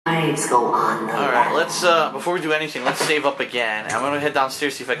knives go on the Alright, let's, before we do anything, let's save up again. I'm gonna head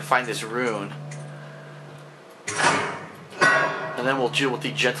downstairs, see if I can find this rune. And then we'll deal with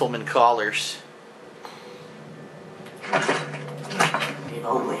the gentleman callers. They've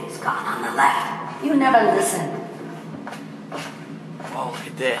always gone on the left. You never listen. Oh, look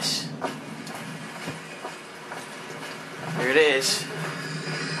at this. Here it is.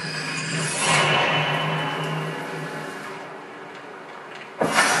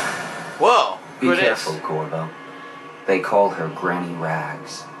 Whoa! Be careful, Corvo. They call her Granny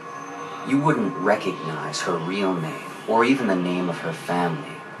Rags. You wouldn't recognize her real name, or even the name of her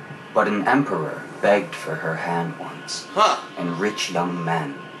family. But an emperor begged for her hand once. Huh. And rich young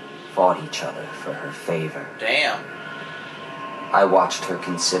men fought each other for her favor. Damn. I watched her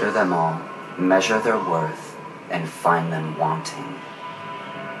consider them all, measure their worth, and find them wanting.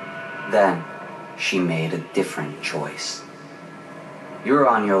 Then, she made a different choice. You're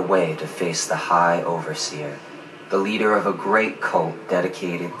on your way to face the High Overseer, the leader of a great cult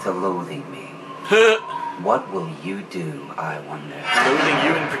dedicated to loathing me. What will you do, I wonder? Loathing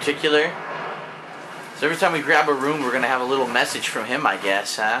you in particular? So every time we grab a room, we're gonna have a little message from him, I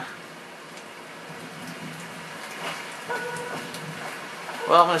guess, huh?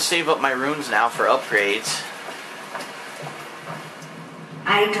 Well, I'm gonna save up my runes now for upgrades.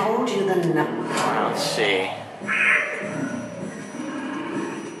 I told you the number. Let's see.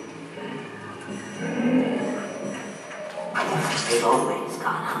 They've always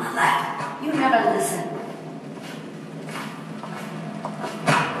gone on the left. You never listen.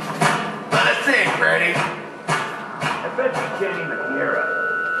 Let us in, Freddy. I bet you can't even hear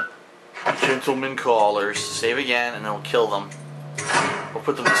us. Gentleman callers. Save again, and then we'll kill them. We'll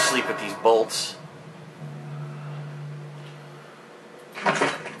put them to sleep with these bolts.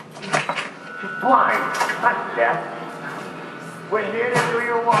 She's blind, not deaf. We're here to do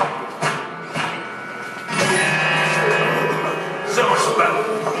your walking. So much better.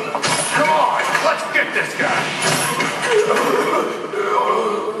 Come on, let's get this guy.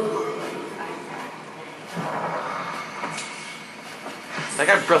 That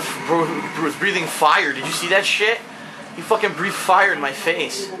guy was breathing fire. Did you see that shit? He fucking breathed fire in my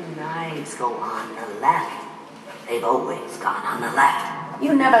face. The knives go on the left. They've always gone on the left.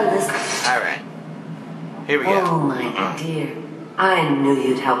 You never listen. Alright. Here we go. Oh, my dear. I knew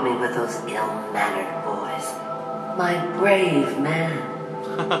you'd help me with those ill-mannered boys. My brave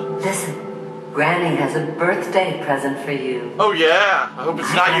man. Listen, Granny has a birthday present for you. Oh yeah, I hope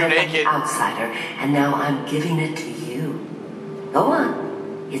it's not you naked. Outsider, and now I'm giving it to you. Go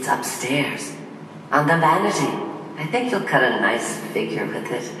on, it's upstairs, on the vanity. I think you'll cut a nice figure with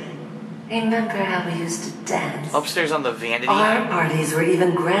it. Remember how we used to dance? Upstairs on the vanity? Our parties were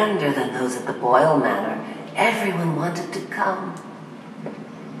even grander than those at the Boyle Manor. Everyone wanted to come.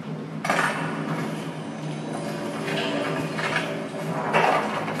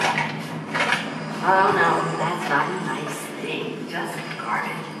 Oh no, that's not a nice thing. Just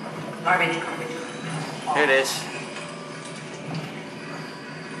garbage. Garbage. Here it is.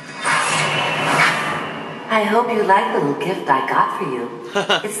 I hope you like the little gift I got for you.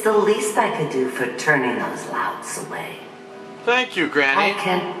 It's the least I could do for turning those louts away. Thank you, Granny. I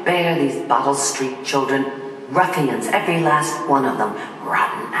can't bear these Bottle Street children. Ruffians, every last one of them.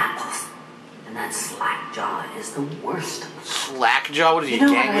 Rotten apples. And that Slackjaw is the worst. Slackjaw? What is he, You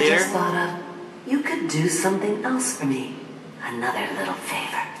know gang what I leader? just thought of? You could do something else for me. Another little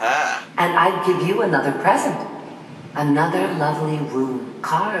favor. Ah. And I'd give you another present. Another lovely rune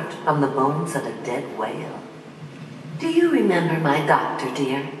carved from the bones of a dead whale. Do you remember my doctor,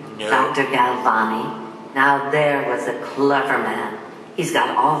 dear? No. Dr. Galvani. Now there was a clever man. He's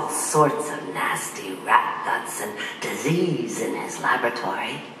got all sorts of nasty rat guts and disease in his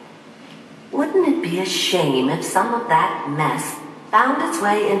laboratory. Wouldn't it be a shame if some of that mess found its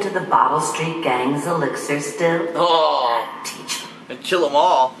way into the Bottle Street Gang's elixir still? Oh. I'd teach them. And kill them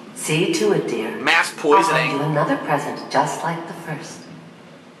all. See to it, dear. Mass I'll poisoning. find you another present just like the first.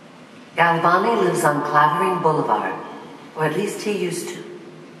 Galvani lives on Clavering Boulevard, or at least he used to.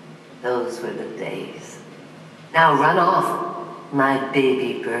 Those were the days. Now run off. My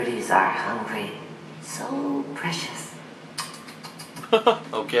baby birdies are hungry. So precious.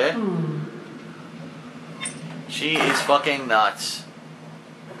 Okay. She is fucking nuts.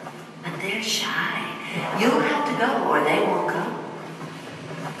 But they're shy. You'll have to go or they won't go.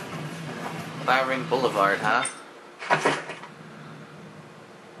 Clavering Boulevard, huh?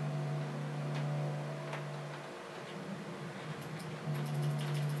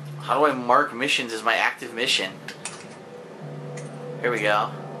 How do I mark missions as my active mission? Here we go.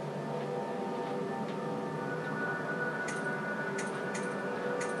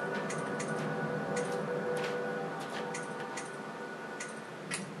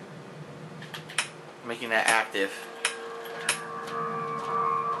 making that active.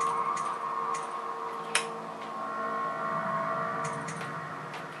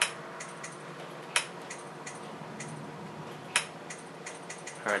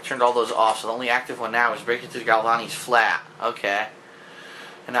 Alright, turned all those off, so the only active one now is breaking through Galvani's flat. Okay.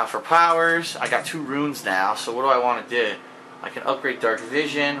 And now for powers, I got 2 runes now, so what do I want to do? I can upgrade Dark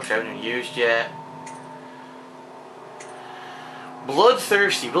Vision, which I haven't even used yet.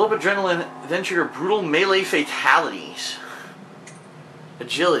 Bloodthirsty. Build up adrenaline, then trigger brutal melee fatalities.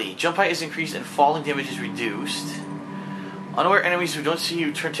 Agility. Jump height is increased and falling damage is reduced. Unaware enemies who don't see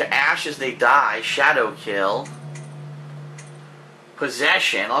you turn to ash as they die. Shadow kill.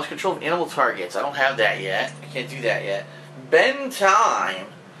 Possession. Lost control of animal targets. I don't have that yet. I can't do that yet. Bend time.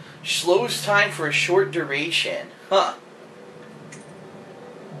 Slows time for a short duration. Huh.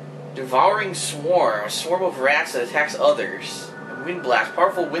 Devouring swarm. A swarm of rats that attacks others. Wind blast.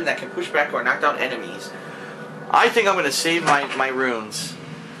 Powerful wind that can push back or knock down enemies. I think I'm going to save my runes.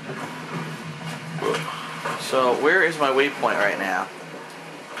 So, where is my waypoint right now?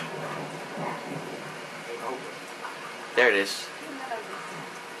 There it is.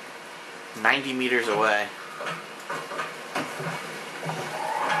 90 meters away.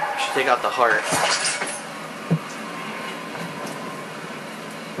 I should take out the heart.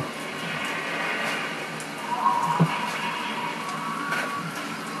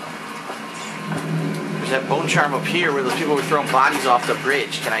 There's that bone charm up here where those people were throwing bodies off the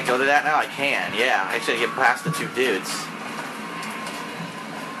bridge. Can I go to that now? I can, yeah. I just gotta get past the 2 dudes.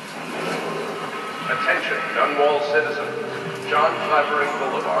 Attention, Gunwall citizens. John Clavering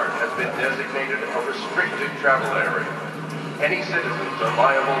Boulevard has been designated a restricted travel area. Any citizens are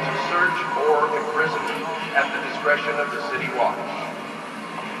liable to search or imprisonment at the discretion of the City Watch.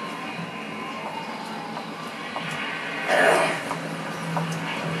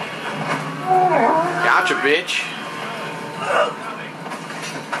 Gotcha, bitch.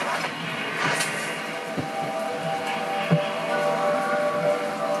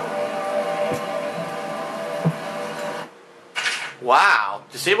 Wow.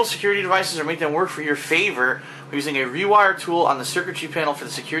 Disable security devices or make them work for your favor using a rewire tool on the circuitry panel for the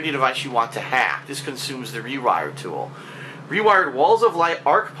security device you want to hack. This consumes the rewire tool. Rewired walls of light,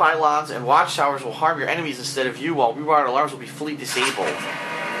 arc pylons, and watchtowers will harm your enemies instead of you, while rewired alarms will be fully disabled.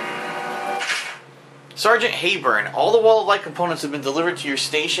 Sergeant Hayburn, all the wall of light components have been delivered to your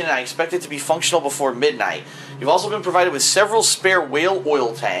station, and I expect it to be functional before midnight. You've also been provided with several spare whale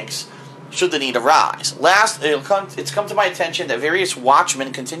oil tanks, should the need arise. Last, it's come to my attention that various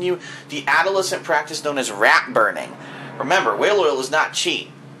watchmen continue the adolescent practice known as rat burning. Remember, whale oil is not cheap.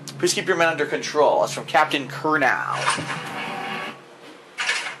 Please keep your men under control. That's from Captain Kurnow.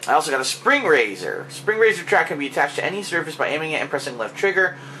 I also got a spring razor. Spring razor track can be attached to any surface by aiming it and pressing left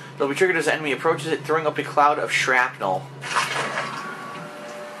trigger. It'll be triggered as the enemy approaches it, throwing up a cloud of shrapnel.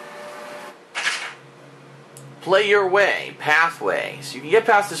 Play your way. Pathways. You can get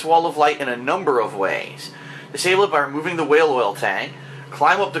past this wall of light in a number of ways. Disable it by removing the whale oil tank.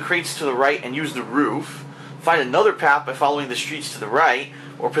 Climb up the crates to the right and use the roof. Find another path by following the streets to the right.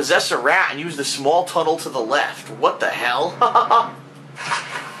 Or possess a rat and use the small tunnel to the left. What the hell?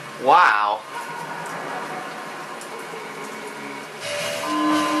 Wow.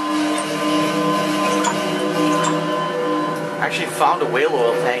 I actually found a whale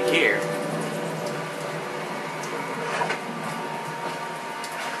oil tank here.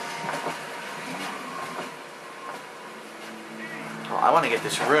 Well, I want to get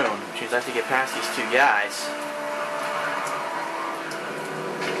this rune, which means I have to get past these 2 guys.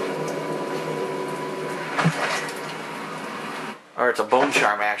 Or it's a bone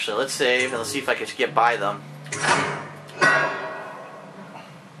charm, actually. Let's save, and let's see if I can get by them.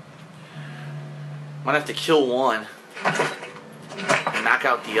 Might have to kill one and knock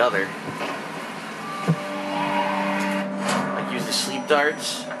out the other. Like use the sleep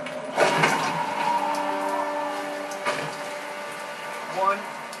darts. 1,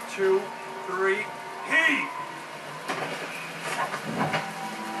 2, 3, heave!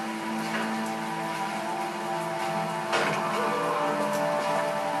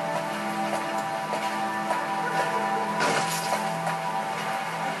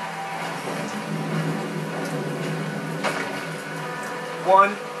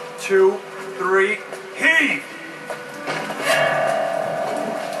 One, 2, 3, heave!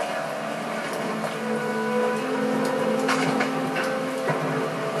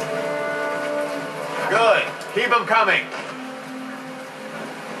 Good. Keep them coming.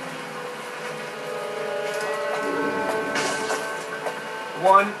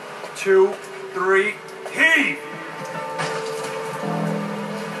 One, 2, 3, heave!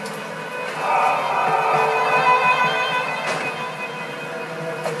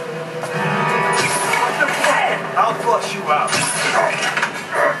 flush you out.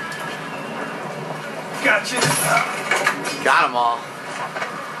 Gotcha. Got them all.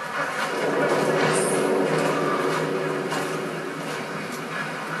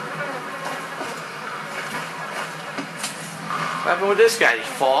 What happened with this guy? Did he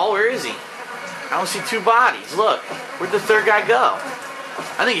fall? Where is he? I don't see two bodies. Look. Where'd the third guy go?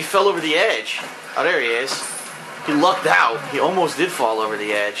 I think he fell over the edge. Oh, there he is. He lucked out. He almost did fall over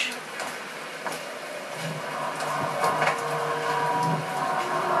the edge.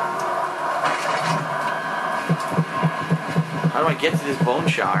 How do I get to this bone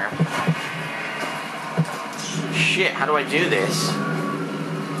charm? Shit, how do I do this?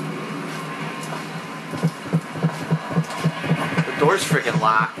 The door's freaking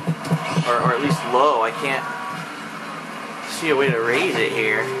locked. Or at least low. I can't see a way to raise it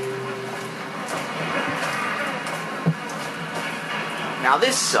here. Now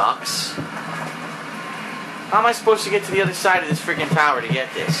this sucks. How am I supposed to get to the other side of this freaking tower to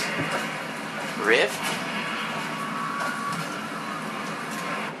get this? Rift?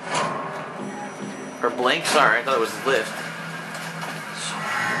 Or blink? Sorry, I thought it was lift.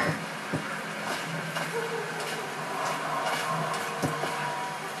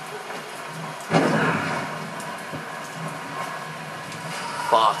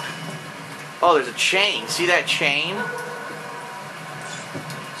 Fuck. Oh, there's a chain. See that chain?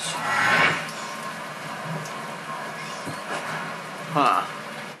 Huh.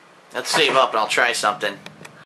 Let's save up and I'll try something.